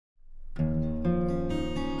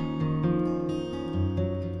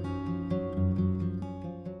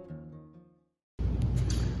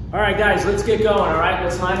All right, guys, let's get going. All right,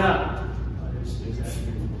 let's line up.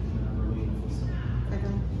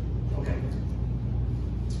 Okay.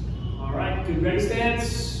 All right, good ready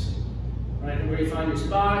stance. All right, everybody find your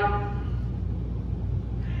spot.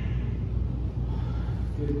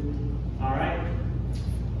 Good. All right.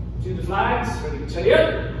 To the flags. Ready?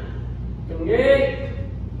 Chariot. Kungye.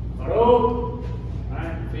 Paro. All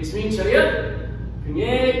right, face me. Chariot.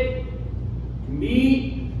 Kungye.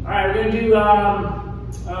 Kumbi. All right, we're going to do a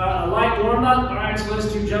light warm up. All right, so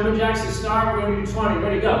let's do jumping jacks to start. We're going to do 20.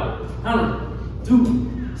 Ready, go. 1,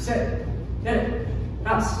 2, set, net,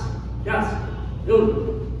 das, gas,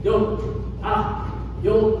 yo,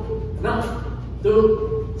 na,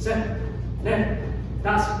 do, set, net,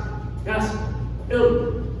 das, gas,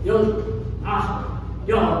 yo, yo.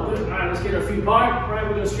 Good. All right, let's get our feet apart. All right,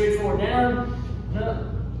 we're going straight forward down. Na,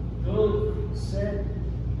 do, set,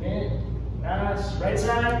 net, das, right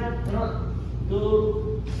side. Na,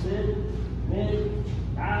 do, sit, net,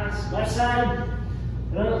 das, left side.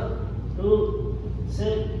 Na, do,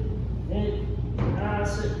 sit, net,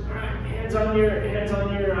 das. All right, hands on your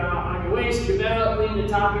waist, your belt, lean the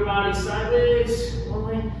top of your body sideways. One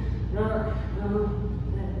way. Na,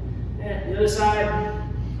 the other side.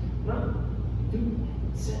 1, 2,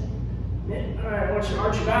 sit, net. All right, I want you to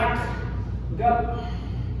arch your back. Look up.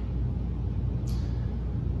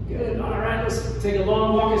 Good. All right, let's take a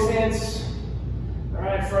long walking stance. All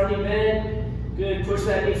right, front knee bend. Good. Push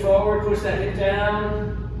that knee forward. Push that hip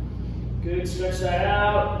down. Good. Stretch that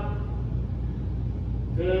out.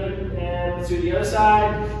 Good. And let's do the other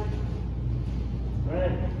side. All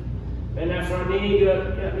right. Bend that front knee.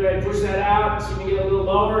 Good. Yeah, go ahead and push that out so you can get a little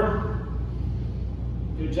lower.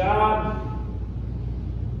 Good job.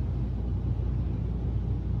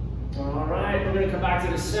 All right, we're going to come back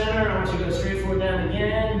to the center. I want you to go straight forward down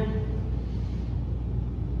again.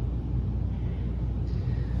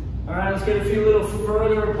 All right, let's get a few little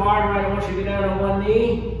further apart. All right, I want you to get down on one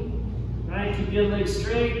knee. All right, keep your legs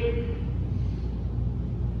straight.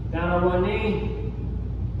 Down on one knee.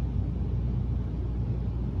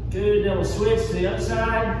 Good, then we'll switch to the other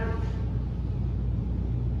side.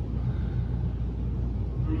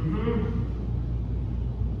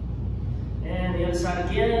 And the other side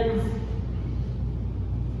again.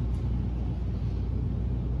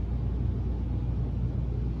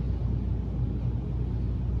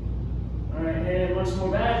 All right, and once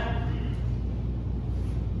more back.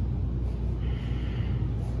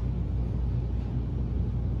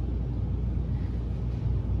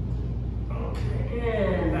 Okay,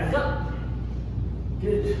 and back up.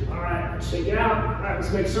 Good. All right, shake it out. All right,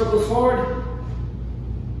 let's make circles forward.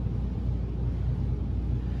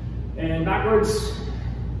 And backwards.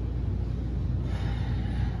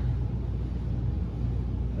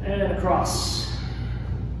 And across.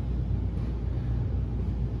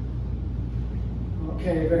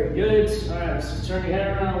 Okay, very good. All right, let's just turn your head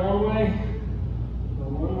around one way. Go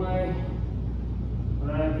one way. All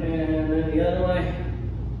right, and then the other way.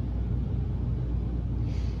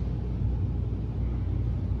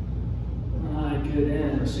 All right, good.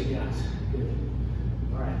 And let's shake out. Good.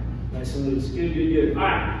 All right, nice and loose. Good, good, good. All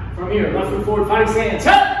right. From here, left foot forward, fighting stance.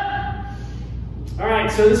 All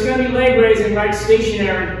right, so this is going to be leg raising, right?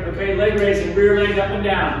 Stationary. Okay, leg raising, rear leg up and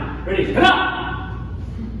down. Ready? Come on.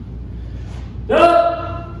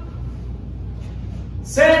 Go.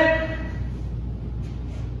 Sit.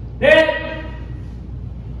 Hit.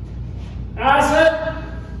 Asa.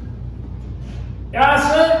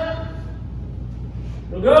 Asa.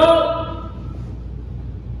 Go.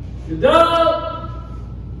 Go.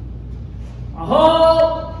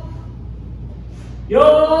 Hold.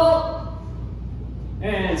 Yo,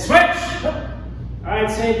 and switch. All right,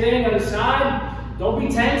 same thing, other side. Don't be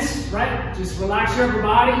tense, right? Just relax your upper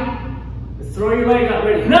body. Throw your leg up,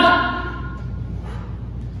 ready? Na,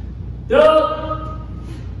 do,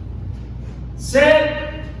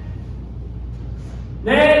 sit,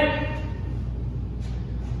 net,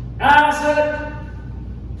 asa,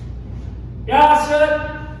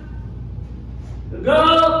 yasa,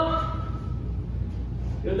 go,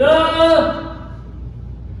 go.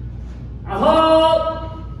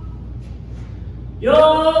 Aho, yo,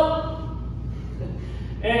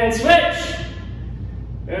 and switch.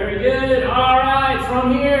 Very good. All right,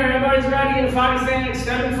 from here, everybody's ready in a fighting stance,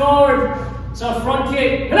 stepping forward. So front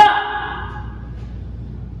kick.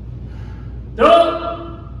 Do,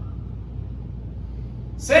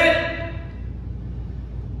 sit,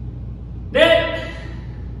 net,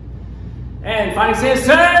 and fighting stance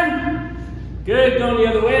turn. Good, going the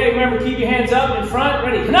other way. Remember, keep your hands up in front.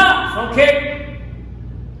 Ready, front kick.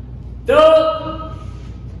 Do,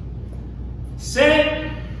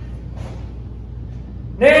 sit,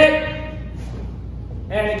 net,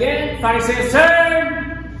 says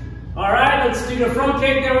turn. All right, let's do the front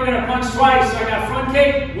kick, then we're gonna punch twice. So I got front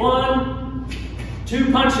kick, 1,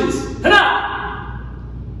 2 punches. Hana!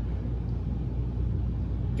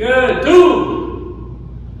 Good, 2.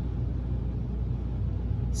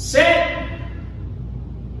 Sit.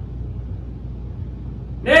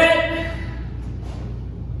 Net.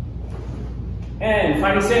 And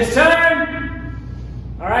fighting stance turn.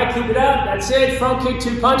 All right, keep it up. That's it. Front kick,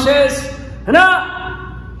 2 punches. Hana!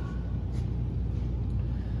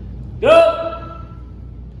 Go.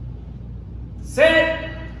 Sit.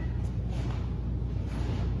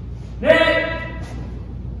 Net.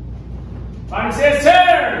 Fighting stance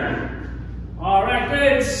turn. All right,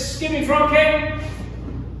 good. Skipping front kick.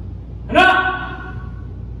 Hana!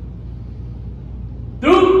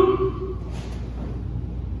 Do.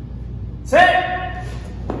 Set.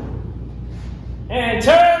 And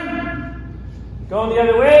turn. Going the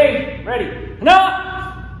other way. Ready.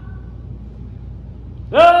 Hana!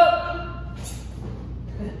 Go.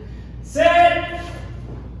 Set.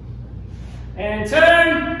 And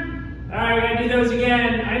turn. All right, we're going to do those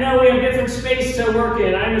again. I know we have different space to work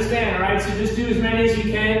in. I understand, all right? So just do as many as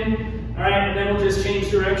you can. All right, and then we'll just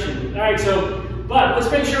change direction. All right, so, but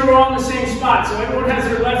let's make sure we're all in the same spot. So everyone has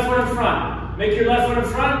their left foot in front. Make your left foot in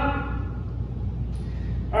front.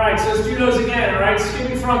 All right, so let's do those again, all right?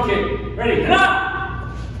 Skipping front kick. Ready,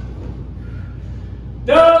 up.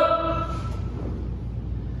 Do.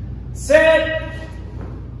 Sit.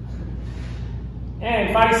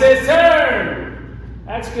 And fighting says turn.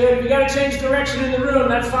 That's good. If you got to change direction in the room,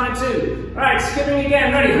 that's fine too. All right, skipping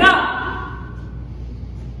again. Ready, up.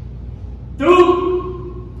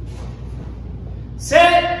 Do. Sit.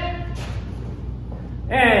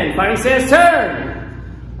 And fighting says turn.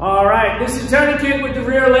 All right, this is a turning kick with the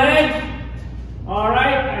rear leg. All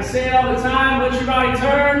right, I say it all the time. Let your body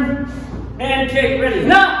turn and kick. Ready,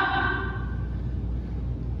 no.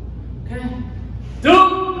 Okay.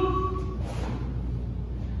 Do.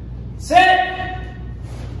 Sit.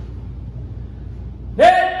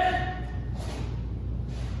 Hit.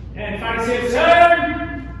 And fighting says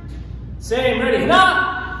turn. Same. Ready, no.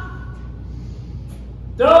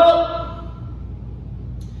 Do.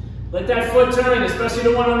 Let that foot turn, especially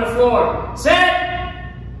the one on the floor.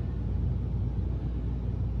 Set.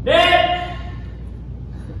 Net.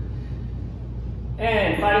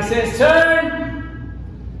 And fighting says turn.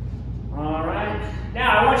 All right.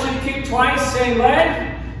 Now I want you to kick twice, same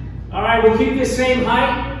leg. All right, we'll keep the same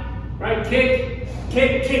height. Right, kick,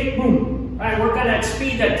 kick, kick, boom. All right, work on that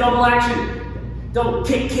speed, that double action. Double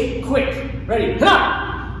kick, kick, quick. Ready?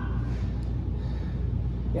 Ha!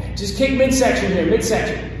 Yeah, just kick midsection here,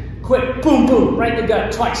 midsection. Quick, boom, boom, right in the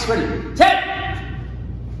gut, twice, ready. Tap!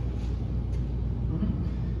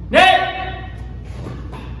 Net!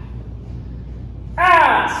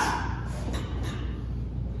 Ass!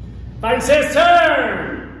 Fighting says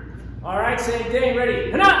turn! All right, same thing,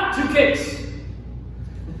 ready. Hana! 2 kicks.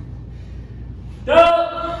 Do.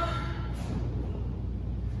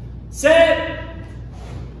 Set.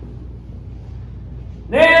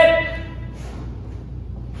 Net.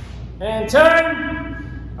 And turn.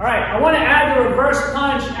 All right, I want to add the reverse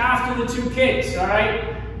punch after the 2 kicks, all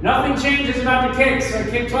right? Nothing changes about the kicks. So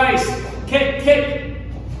kick twice, kick, kick,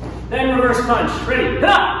 then reverse punch. Ready,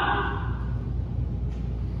 ha!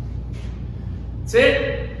 That's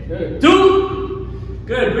it. Good. Do.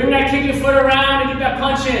 Good, bring that kicking foot around and get that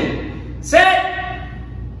punch in. Set.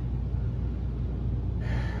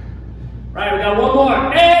 Right, we got one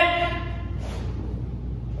more.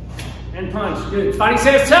 And punch, good. Fighting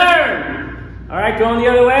says turn. All right, going the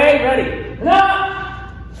other way. Ready? No.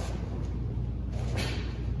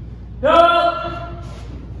 Go.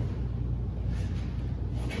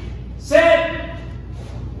 Sit.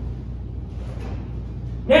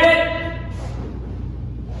 Net.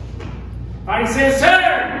 Fighting says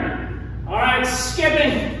turn. All right,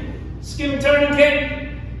 skipping. Skipping, turning kick.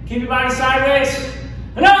 Keep your body sideways.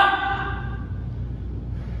 No.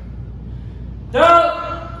 Do.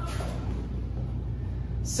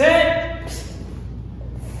 Sit.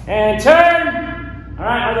 And turn. All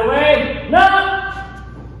right, other way. No.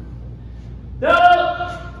 Do.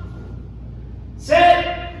 Sit.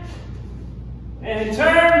 And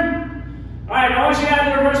turn. All right, I want you to have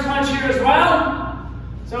the reverse punch here as well.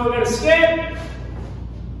 So we're going to skip.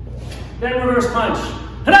 Then reverse punch.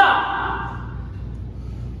 Hana!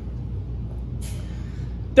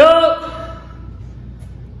 Do.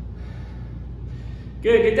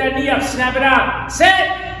 Good, get that knee up, snap it out. Sit.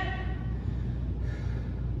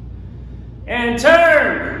 And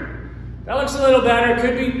turn. That looks a little better.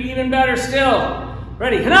 Could be even better still.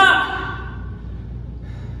 Ready? Hana!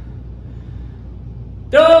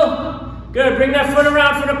 Do. Good, bring that foot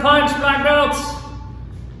around for the punch, black belts.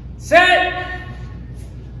 Sit.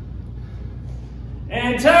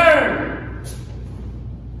 And turn.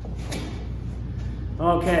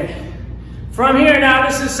 Okay. From here now,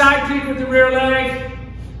 this is side kick with the rear leg.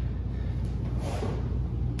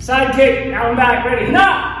 Side kick, now I'm back, ready.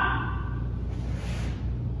 No.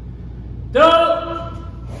 Do.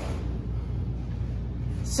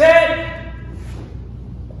 Sit.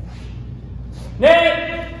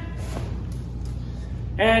 Knit.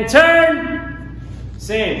 And turn.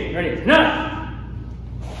 Same, ready. No.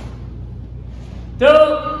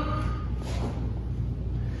 Do.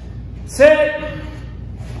 Sit.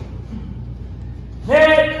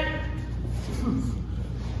 Hit.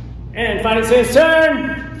 And fighting stance,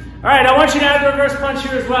 turn. All right, I want you to add the reverse punch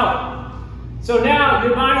here as well. So now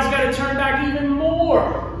your body's got to turn back even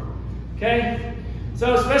more. Okay?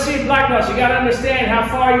 So especially in black belts, you got to understand how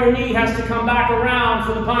far your knee has to come back around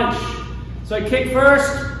for the punch. So I kick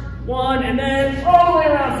first, one, and then all the way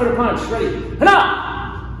around for the punch. Ready?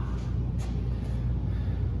 Hana!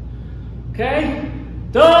 Okay?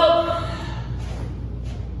 Do.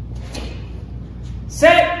 Sit.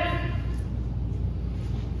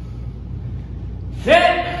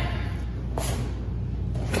 Hit.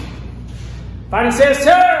 Fighting stance,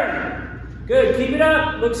 turn. Good, keep it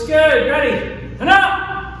up. Looks good. Ready? And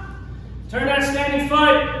up. Turn that standing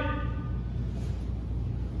foot.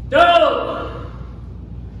 Do.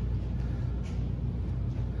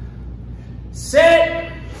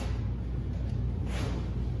 Sit.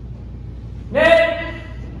 Knit.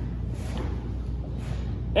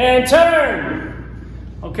 And turn.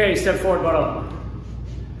 Okay, step forward, butt up.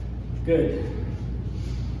 Good.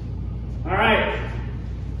 All right.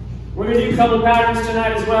 We're going to do a couple patterns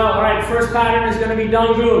tonight as well. All right, first pattern is going to be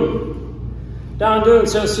Donggun. Donggun.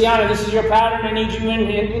 So, Sienna, this is your pattern. I need you in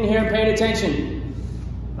here paying attention.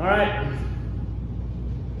 All right.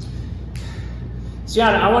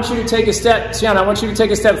 Sienna, I want you to take a step. Sienna, I want you to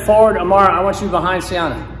take a step forward. Amara, I want you behind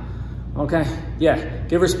Sienna. Okay? Yeah,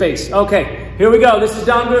 give her space. Okay, here we go. This is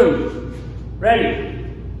Donggun. Ready?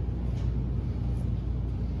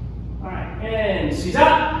 And she's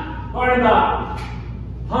up, guard block,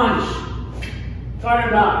 punch, guard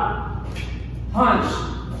block, punch,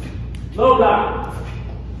 low block,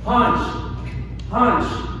 punch, punch,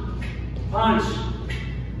 punch,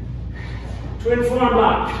 twin forearm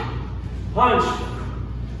block, punch,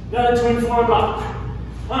 another twin forearm block,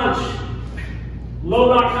 punch, low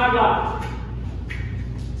block, high block,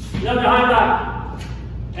 another high block,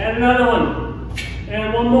 and another one,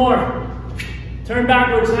 and one more. Turn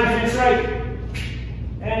backwards, knife hand strike,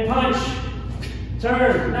 and punch.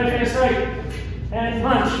 Turn, knife hand strike, and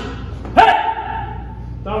punch. Hey!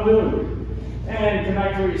 Donggun. And come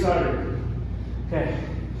back to where you started. Okay.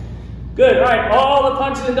 Good, all right, all the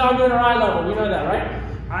punches in Donggun are eye level. You know that, right?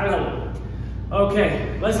 Eye level.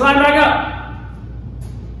 Okay, let's line back up.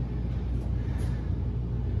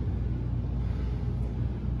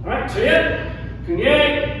 All right, Chayet,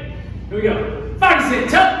 Kunye. Here we go. Fighting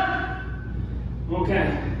sit,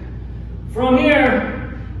 okay. From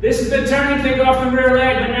here, this is the turning kick off the rear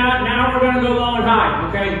leg, but now we're going to go low and high,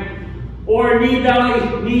 okay? Or knee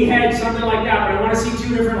belly, knee head, something like that. But I want to see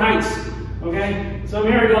two different heights, okay? So I'm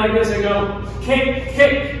here to go like this. I go kick,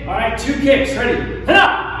 kick. All right, two kicks. Ready?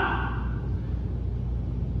 Hana!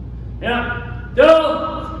 Yeah. Do.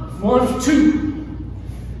 1, 2.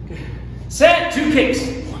 Okay. Set. Two kicks.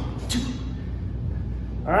 1, 2.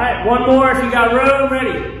 All right, one more if you got room.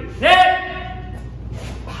 Ready? Hit.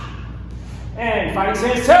 And fighting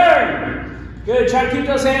stance, turn. Good, try to keep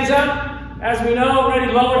those hands up. As we know,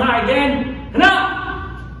 ready, low and high again. And up.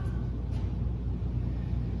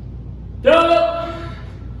 Do.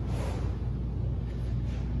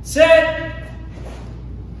 Sit.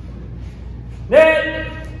 Knit.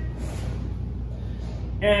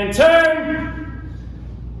 And turn.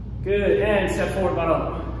 Good, and step forward, butt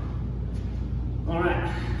up. All right.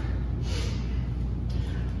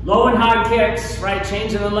 Low and high kicks, right?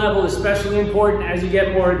 Changing the level, especially important as you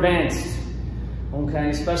get more advanced. Okay,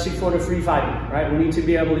 especially for the free fighting, right? We need to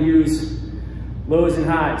be able to use lows and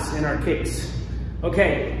highs in our kicks.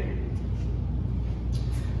 Okay.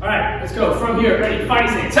 All right, let's go from here. Ready? Fighting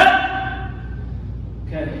stance. Up.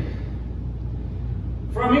 Okay.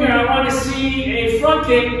 From here, I want to see a front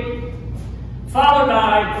kick followed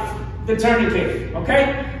by the turning kick.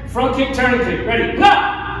 Okay? Front kick, turning kick. Ready? Go.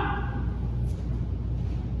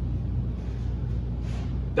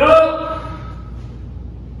 Do.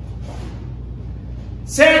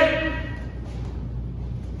 Sit.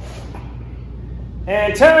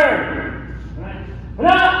 And turn.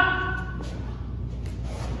 Right.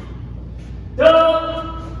 Do.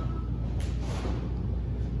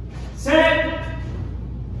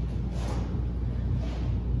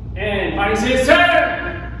 And fighting stance,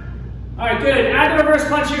 turn. All right, good. Add the reverse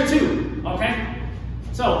punch here too, okay?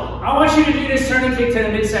 So I want you to do this turning kick to the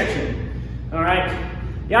midsection, all right?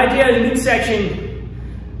 The idea of the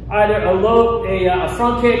midsection, either a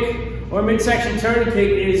front kick or midsection turning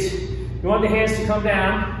kick is you want the hands to come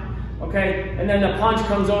down, okay? And then the punch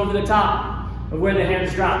comes over the top of where the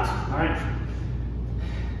hands dropped, all right?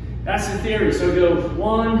 That's the theory. So go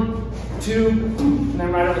 1, 2, and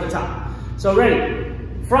then right over the top. So ready?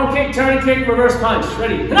 Front kick, turning kick, reverse punch.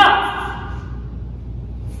 Ready? Enough!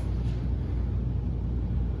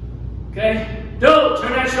 Okay? Do.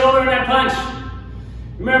 Turn that shoulder and that punch.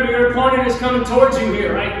 Remember, your opponent is coming towards you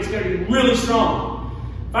here, right? It's going to be really strong.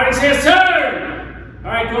 Fighting stance, turn!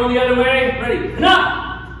 All right, going the other way. Ready?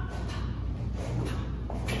 Enough!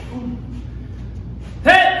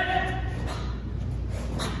 Hit!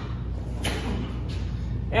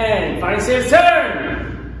 And fighting stance,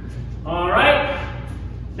 turn! All right.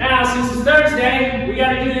 Now, since it's Thursday, we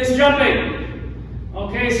got to do this jumping.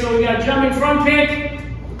 Okay, so we got jumping front kick,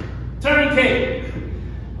 turning kick.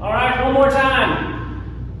 All right, one more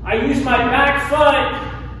time. I use my back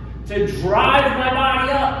foot to drive my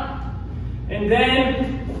body up, and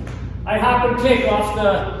then I hop and kick off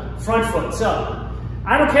the front foot. So,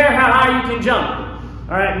 I don't care how high you can jump.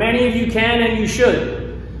 All right, many of you can and you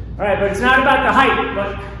should. All right, but it's not about the height,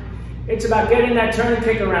 but it's about getting that turn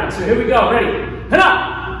kick around. So here we go, ready? Head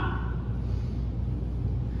up!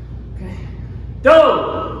 Do.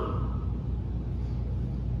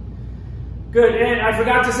 Good, and I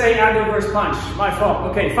forgot to say add the reverse punch. My fault.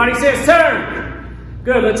 Okay, fighting stance, turn.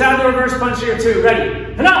 Good, let's add the reverse punch here too.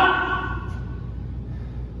 Ready? Head up.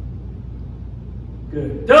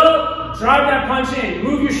 Good. Do. Drive that punch in.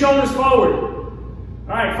 Move your shoulders forward.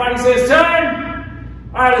 All right, fighting stance, turn.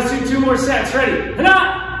 All right, let's do 2 more sets. Ready? Head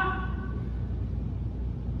up.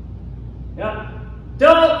 Yep. Do.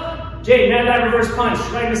 Jaden, add that reverse punch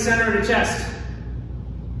right in the center of the chest.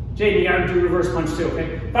 Jaden, you gotta do reverse punch too,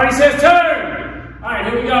 okay? Fighting stance, turn! All right,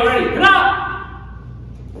 here we go, ready? Come on!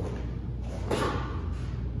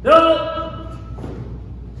 Do.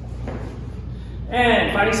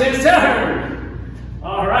 And fighting stance, turn!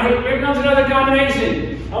 All right, here comes another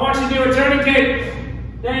combination. I want you to do a turning kick,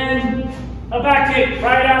 then a back kick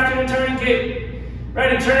right after the turning kick.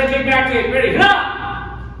 Ready, turning kick, back kick, ready? Come on!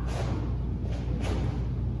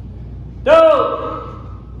 Do.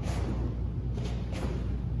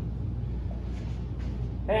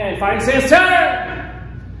 And fighting stance, turn!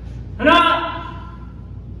 And up!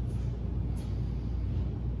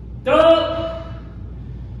 Do.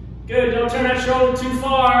 Good, don't turn that shoulder too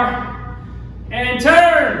far. And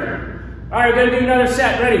turn! All right, we're gonna do another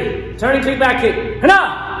set, ready? Turning kick, back kick, and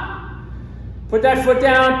up! Put that foot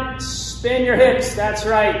down, spin your hips, that's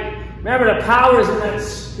right. Remember, the power is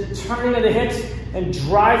in the turning of the hips and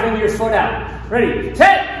driving your foot out. Ready,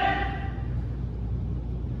 hit!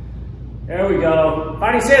 There we go.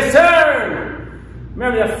 Fighting stance, turn!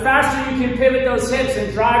 Remember, the faster you can pivot those hips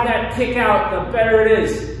and drive that kick out, the better it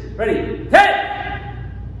is. Ready, hit!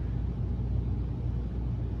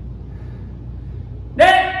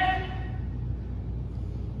 Hit!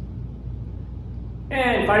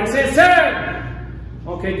 And fighting stance, turn!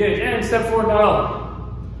 Okay, good. And step forward, now.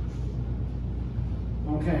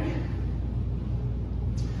 Okay.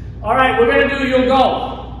 All right, we're going to do you'll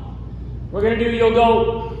go. We're going to do you'll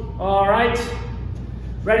go. All right.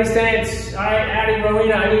 Ready, stance. All right, Addie,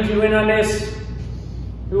 Rowena, I need you in on this.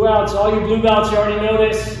 Who else? All you blue belts, you already know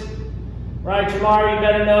this. Right, Jamari, you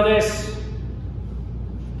better know this.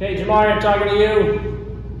 Okay, Jamari, I'm talking to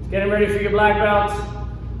you. Getting ready for your black belt.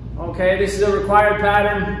 Okay, this is a required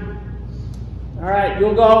pattern. All right,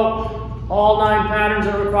 you'll go. All 9 patterns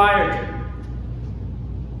are required.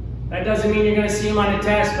 That doesn't mean you're going to see them on the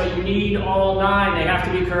test, but you need all 9. They have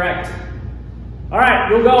to be correct. All right,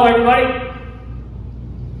 you'll go, everybody.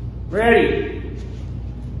 Ready.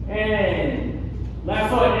 And left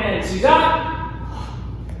foot, and seize up.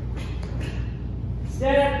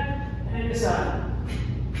 Step, and decide.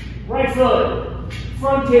 Right foot,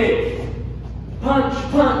 front kick. Punch,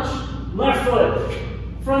 punch. Left foot,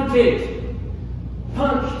 front kick.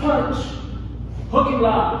 Punch, punch. Hook and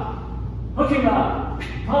lock. Hook and lock.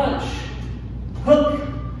 Punch. Hook.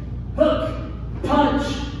 Hook. Punch.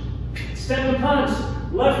 Step and punch.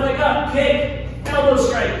 Left leg up. Kick. Elbow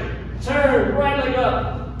strike. Turn. Right leg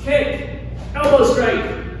up. Kick. Elbow strike.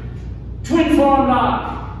 Twin forearm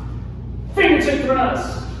lock. Fingertip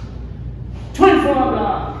thrust. Twin forearm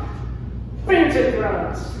lock. Fingertip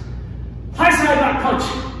thrust. High side back punch.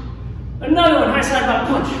 Another one. High side back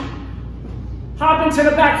punch. Hop into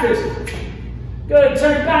the back fist. Good.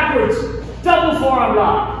 Turn backwards. Double forearm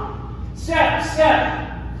lock. Step, step.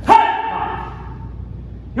 Ha!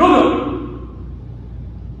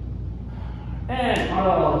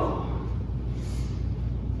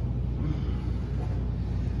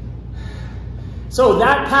 So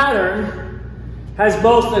that pattern has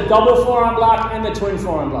both the double forearm block and the twin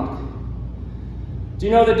forearm block. Do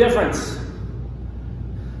you know the difference?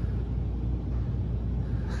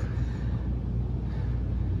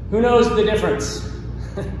 Who knows the difference?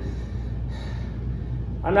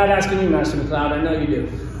 I'm not asking you, Master McLeod, I know you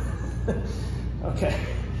do. Okay.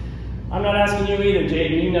 I'm not asking you either,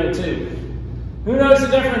 Jaden, you know too. Who knows the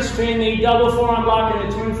difference between the double forearm block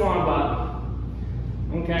and the twin forearm block?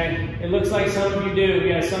 Okay, it looks like some of you do.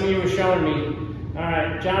 Yeah, some of you were showing me. All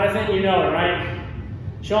right, Jonathan, you know it, right?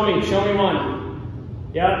 Show me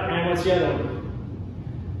one. Yep, and what's the other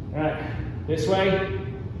one? All right, this way.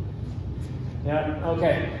 Yeah,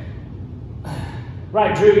 okay.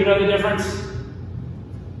 Right, Drew, you know the difference?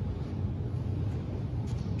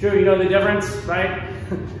 Drew, you know the difference, right?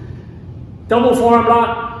 Double forearm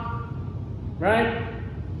block, right?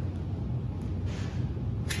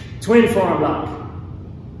 Twin forearm block.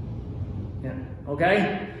 Yeah,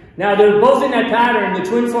 okay? Now they're both in that pattern. The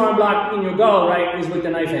twin forearm block in your go, right, is with the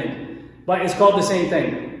knife hand. But it's called the same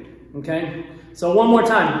thing. Okay? So one more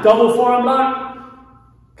time. Double forearm block.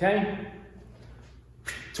 Okay?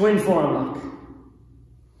 Twin forearm block.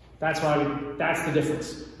 That's the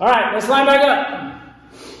difference. Alright, let's line back up.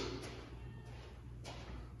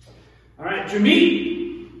 Alright,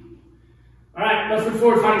 Jumbi. Alright, left foot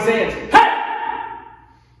forward, finding stance. Hey!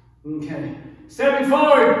 Okay. Stepping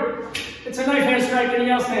forward. It's a knife hand strike, and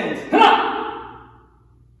yell stance. Ha!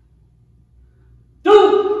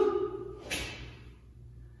 Do!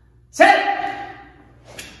 Set!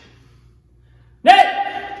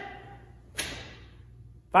 Net!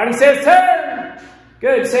 Fighting stance, turn!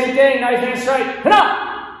 Good, same thing, knife hand strike.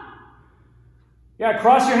 Ha! Yeah,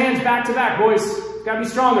 cross your hands back to back, boys. It's gotta be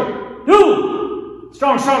stronger. Do!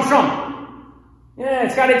 Strong, strong, strong. Yeah,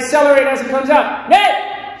 it's gotta accelerate as it comes out. Net!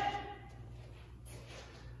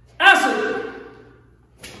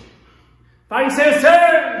 Fighting stance,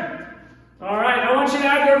 turn! Alright, I want you to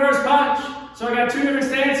add the reverse punch. So I got two different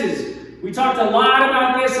stances. We talked a lot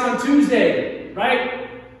about this on Tuesday, right?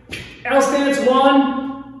 L stance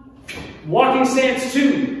 1, walking stance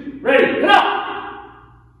 2. Ready, get up!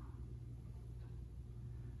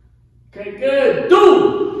 Okay, good.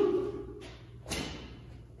 Do!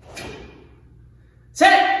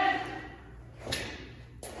 Set!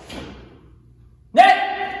 Net!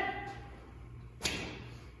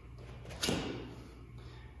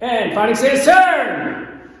 And fighting stance,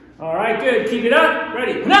 turn. All right, good. Keep it up.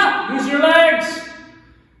 Ready. Now, use your legs.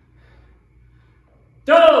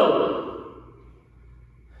 Do.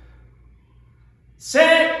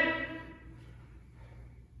 Set.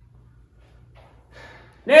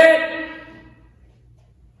 Net.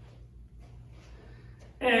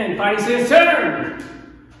 And fighting stance, turn.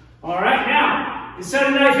 All right, now, instead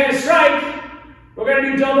of knife hand strike, we're going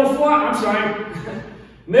to do double forearm. I'm sorry.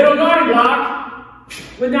 Middle guarding block.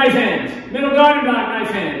 With knife hand. Middle guarding block,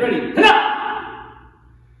 knife hand. Ready. Hana!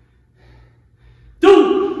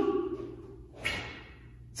 Do!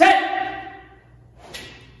 Set!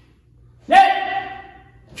 Net!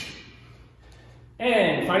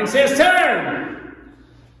 And fighting stance, turn!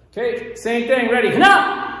 Okay, same thing. Ready.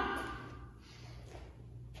 Hana!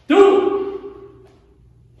 Do!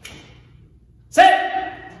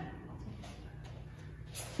 Set!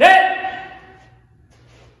 Net!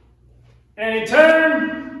 And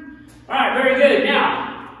turn. All right, very good.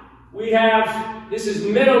 Now, we have, this is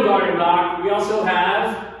middle guarding block. We also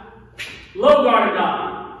have low guarding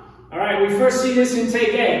block. All right, we first see this in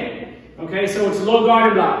take A. Okay, so it's low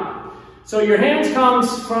guarding block. So your hands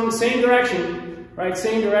comes from the same direction, right?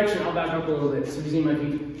 Same direction. I'll back up a little bit so you see my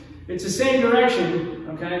feet. It's the same direction,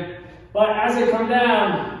 okay? But as they come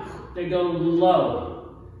down, they go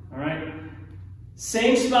low. All right?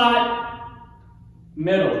 Same spot,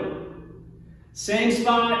 middle. Same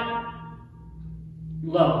spot,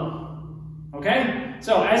 low. Okay?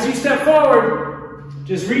 So as you step forward,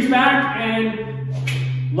 just reach back and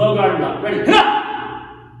low guard block. Ready?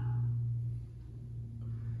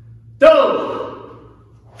 Do.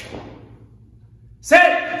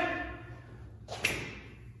 Set.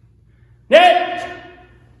 Net.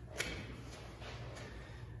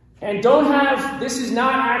 And don't have, this is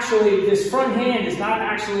not actually, this front hand is not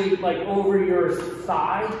actually like over your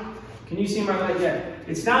thigh. Can you see my leg there?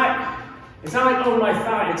 It's not like over my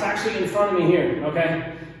thigh, it's actually in front of me here,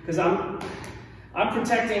 okay? Because I'm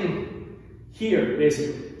protecting here,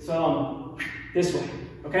 basically. So this way,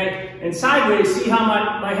 okay? And sideways, see how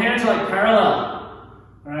my hands are like parallel.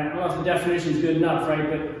 All right, I don't know if the definition is good enough, right?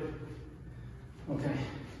 But, okay.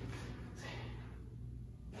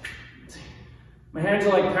 My hands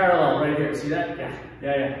are like parallel right here, see that?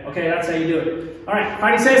 Yeah. Okay, that's how you do it. All right,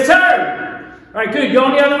 fighting stance, turn! All right, good.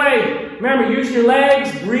 Going the other way. Remember, use your legs,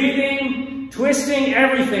 breathing, twisting,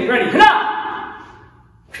 everything. Ready? Hana!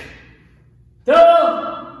 Do.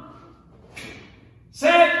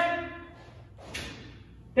 Set.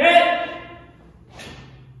 Hit.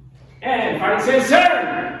 And fighting stance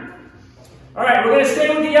turn. All right, we're going to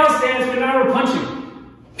stay with the L stance, but now we're punching.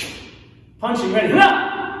 Punching. Ready?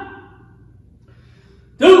 Hana!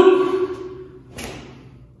 Do.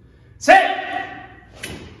 Set.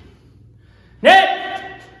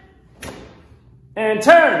 Net. And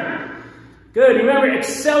turn. Good. Remember,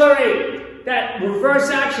 accelerate. That reverse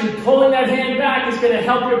action, pulling that hand back, is going to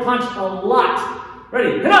help your punch a lot.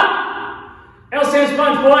 Ready? Hit up. L stance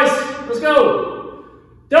punch, boys. Let's go.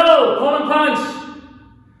 Do. Pull and punch.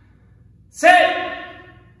 Set.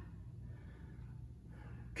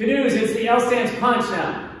 Canoes, it's the L stance punch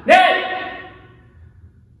now. Net.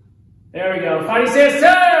 There we go. Fighting stance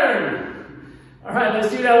turn. All right, let's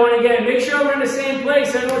do that one again. Make sure we're in the same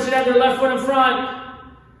place. Everyone should have their left foot in front.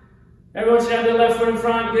 Everyone should have their left foot in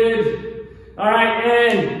front. Good. All right,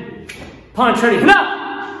 and punch. Ready?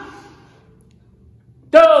 Hana!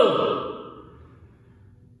 Do.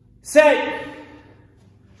 Set.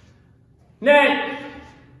 Net.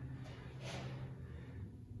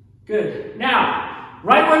 Good. Now,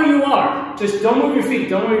 right where you are, just don't move your feet.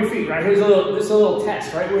 Don't move your feet. Right here's a little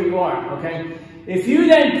test. Right where you are. Okay. If you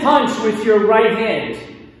then punch with your right hand,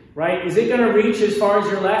 right, is it going to reach as far as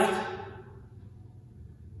your left?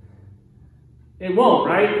 It won't,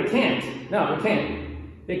 right? It can't. No, it can't.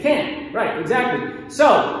 It can't. Right, exactly.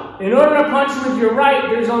 So, in order to punch with your right,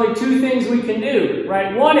 there's only two things we can do,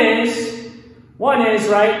 right? One is,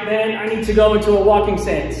 right, then I need to go into a walking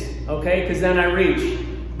stance, okay, because then I reach.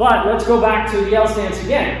 But let's go back to the L stance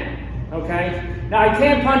again, okay? Now, I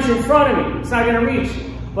can't punch in front of me. It's not going to reach.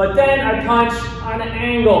 But then I punch on an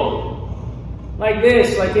angle, like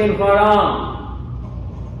this, like in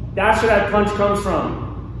kwon. That's where that punch comes from.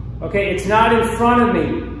 Okay, it's not in front of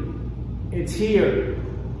me, it's here.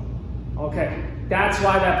 Okay, that's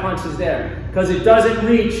why that punch is there, because it doesn't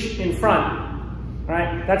reach in front. All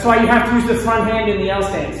right, that's why you have to use the front hand in the L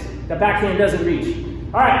stance. The back hand doesn't reach.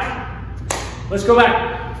 All right, let's go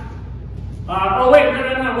back. Oh wait,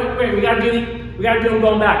 no, wait, we gotta do them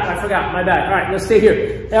going back. I forgot, my bad. All right, let's stay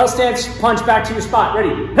here. L stance, punch back to your spot. Ready?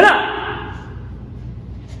 Hana!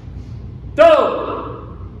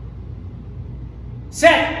 Do.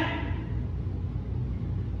 Set.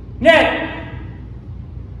 Net.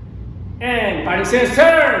 And fighting stance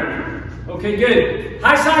turn. Okay, good.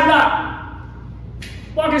 High side block.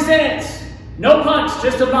 Walking stance. No punch,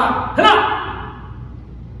 just a block. Hana!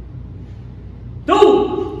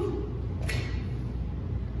 Do.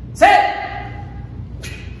 Set.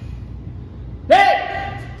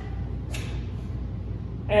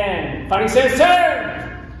 And fighting stance turn.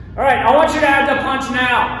 All right, I want you to add the punch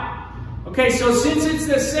now. Okay, so since it's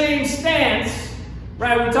the same stance,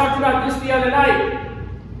 right, we talked about this the other night.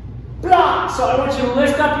 Blah! So I want you to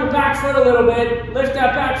lift up your back foot a little bit, lift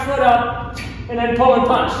that back foot up, and then pull and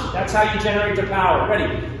punch. That's how you generate the power. Ready?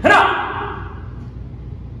 Hana!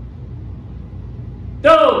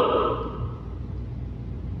 Do.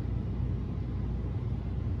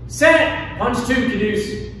 Set. Punch two,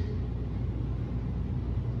 Caduce.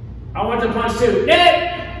 I want the punch too. Hit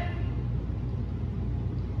it!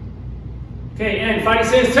 Okay, and fighting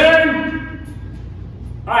stance turn.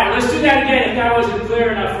 Alright, let's do that again if that wasn't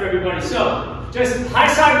clear enough for everybody. So, just high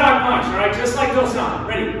side block punch, alright? Just like Dosan.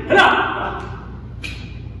 Ready? Hana!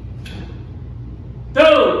 Do.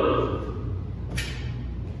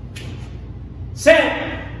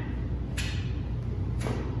 Set.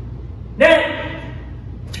 Net.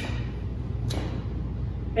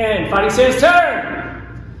 And fighting stance turn.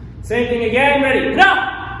 Same thing again, ready? No!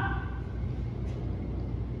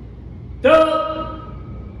 Do.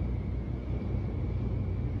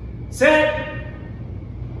 Set.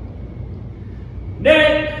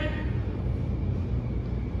 Net.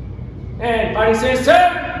 And fighting stance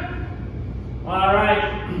turn.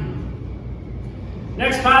 Alright.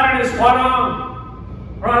 Next pattern is kwon.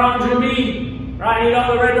 Kwon Junbi. Right, need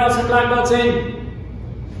all the red belts and black belts in.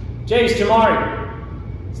 Jace, Jamari.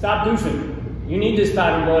 Stop doofing. You need this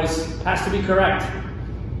pattern, boys. It has to be correct.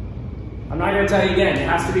 I'm not going to tell you again. It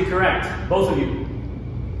has to be correct. Both of you.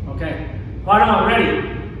 Okay. Kwon, ready.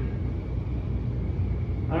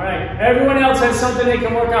 All right. Everyone else has something they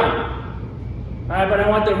can work on. All right, but I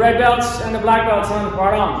want the red belts and the black belts on the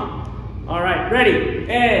kwon. All right. Ready.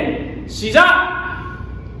 And she's up.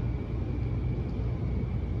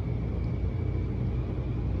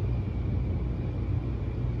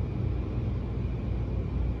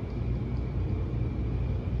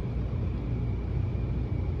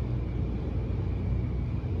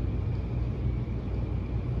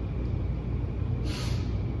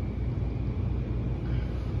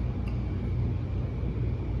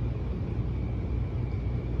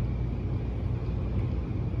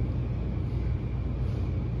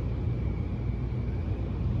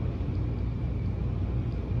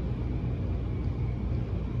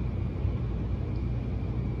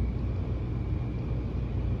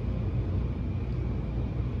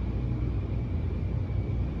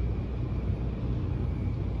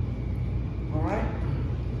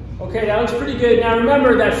 Okay, that looks pretty good. Now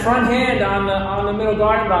remember that front hand on the middle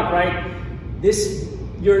garden block, right?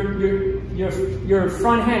 Your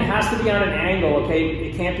front hand has to be on an angle, okay?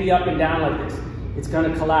 It can't be up and down like this. It's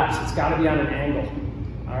gonna collapse. It's gotta be on an angle.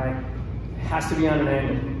 All right? It has to be on an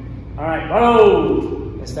angle. All right,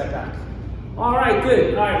 whoa! And step back. All right,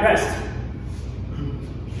 good. All right, rest.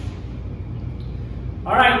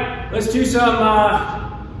 All right, let's do some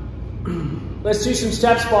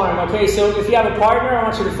step sparring, okay? So if you have a partner, I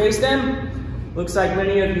want you to face them. Looks like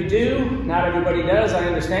many of you do. Not everybody does, I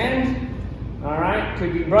understand. All right,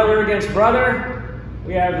 could be brother against brother.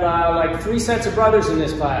 We have like 3 sets of brothers in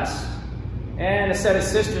this class. And a set of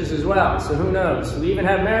sisters as well, so who knows? We even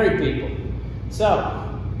have married people. So,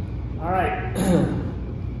 all right.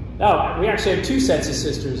 Oh, we actually have 2 sets of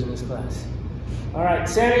sisters in this class. All right,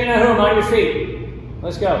 Sammy and Ahum, on your feet.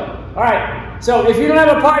 Let's go. All right, so if you don't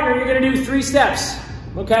have a partner, you're gonna do 3 steps.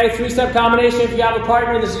 Okay, 3-step combination. If you have a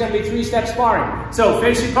partner, this is gonna be 3-step sparring. So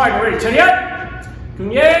face your partner, ready, turn up,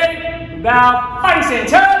 kunye, bow, fighting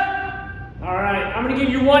stance, turn. All right, I'm gonna give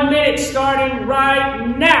you 1 minute starting right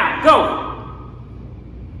now, go.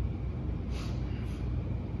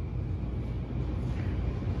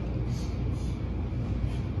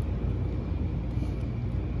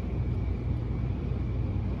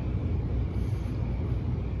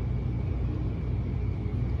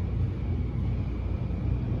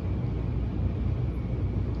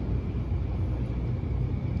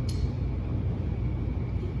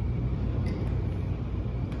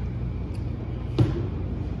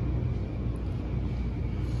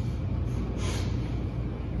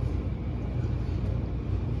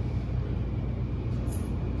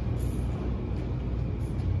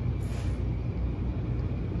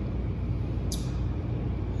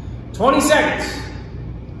 $20 seconds.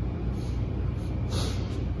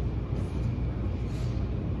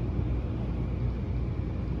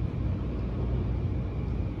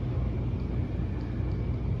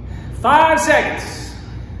 $5 seconds.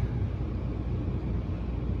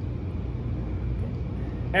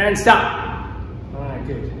 And stop. All right,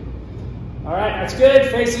 good. All right, that's good.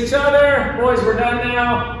 Face each other. Boys, we're done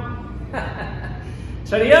now.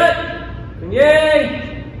 Chadiyat. Yay.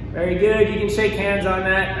 Very good. You can shake hands on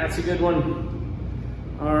that. That's a good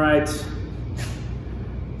one. All right.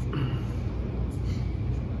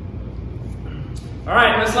 All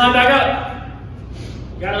right, let's line back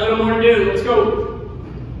up. Got a little more to do. Let's go.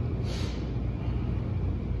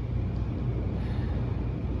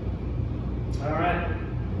 All right.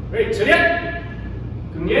 Great. So yeah.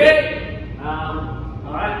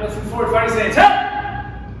 All right. Let's move forward. Fighting stance. Up.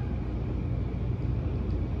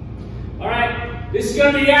 All right. This is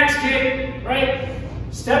going to be the axe kick, right?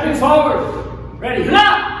 Stepping forward. Ready?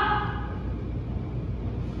 Up.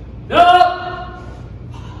 Up.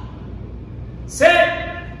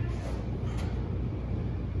 Set.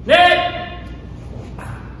 Net.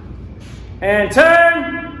 And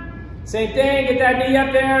turn. Same thing. Get that knee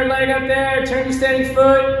up there, leg up there. Turn your standing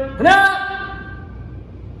foot. And up.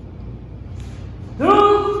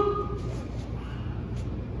 Move.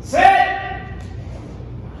 Set.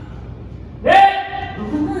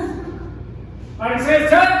 All right, says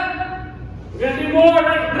turn. We're going to do more,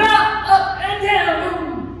 right? Up and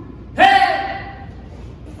down. Head.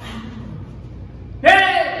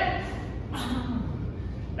 Head.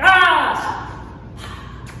 Rise.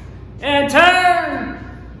 And turn.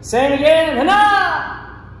 Same again. And up.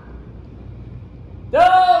 Go.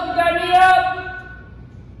 Get that knee up.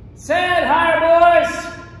 Send higher, boys.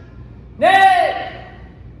 Net.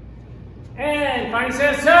 And finally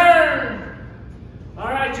says turn. All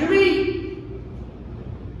right, Jimmy.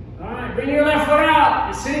 All right, bring your left foot out.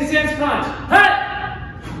 It's sitting stance punch. Hut.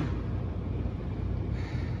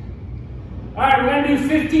 All right, we're going to do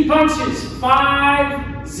 50 punches.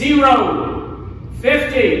 5, 0,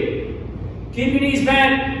 50. Keep your knees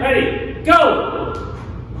bent. Ready, go.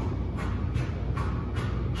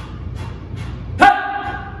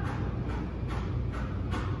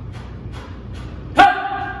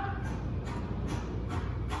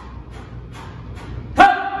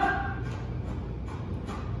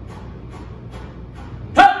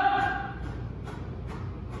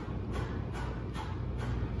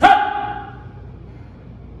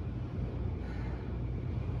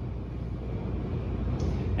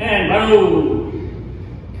 And boom.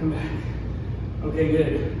 Come back. Okay,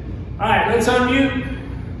 good. All right, let's unmute.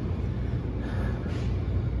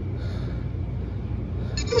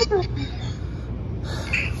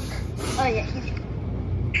 Oh, yeah.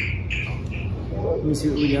 Let me see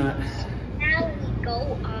what we got. Now we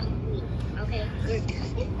go off me. Okay, good.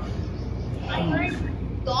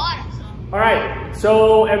 All right,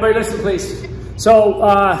 so everybody listen, please. So,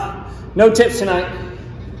 No tips tonight.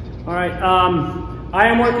 All right. I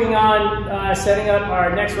am working on setting up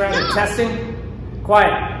our next round of testing.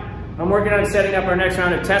 Quiet. I'm working on setting up our next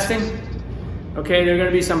round of testing. Okay, there are going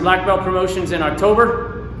to be some black belt promotions in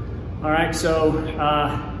October. All right, so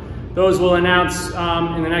those will announce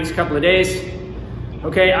in the next couple of days.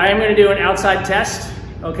 Okay, I am going to do an outside test.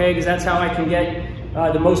 Okay, because that's how I can get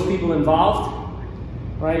the most people involved.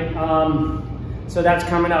 Right. So that's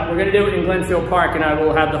coming up. We're going to do it in Glenfield Park, and I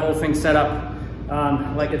will have the whole thing set up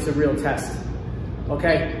like it's a real test.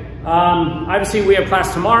 Okay. Obviously, we have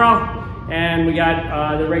class tomorrow, and we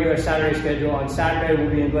got the regular Saturday schedule. On Saturday,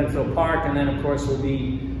 we'll be in Glenfield Park, and then, of course, we'll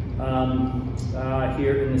be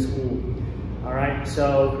here in the school. All right.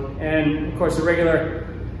 So, and of course, the regular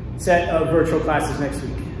set of virtual classes next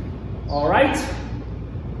week. All right.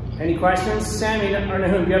 Any questions, Sammy or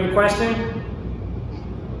Nahum? Do you have a question?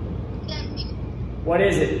 What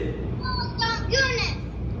is it? Unit.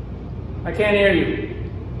 I can't hear you.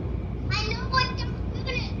 I know what the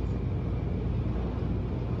unit.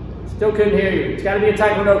 Still couldn't hear you. It's got to be a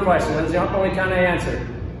Taekwondo question. That's the only kind of answer.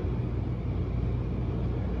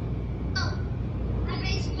 Oh, I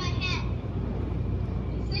raised my hand.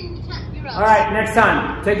 You think you can't be wrong. All right, next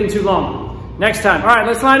time. Taking too long. Next time. All right,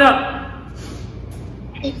 let's line up.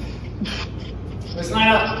 Let's line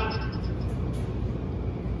up.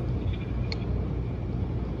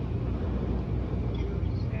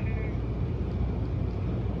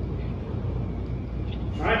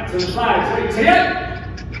 All right, to the flags. Ready? Take it.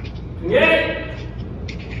 Get.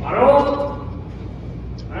 Paro.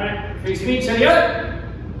 All right, face me. Take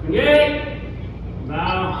it. Get.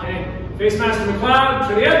 Bow. Okay. Face Master McLeod.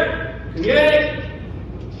 Take it. Get.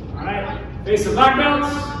 All right. Face the black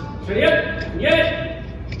belts. Take it. Get.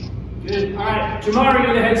 Good. All right. Jamari,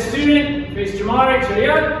 you're the head student. Face Jamari. Take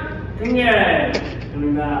it. Get.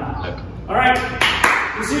 And all right.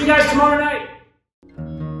 We'll see you guys tomorrow night.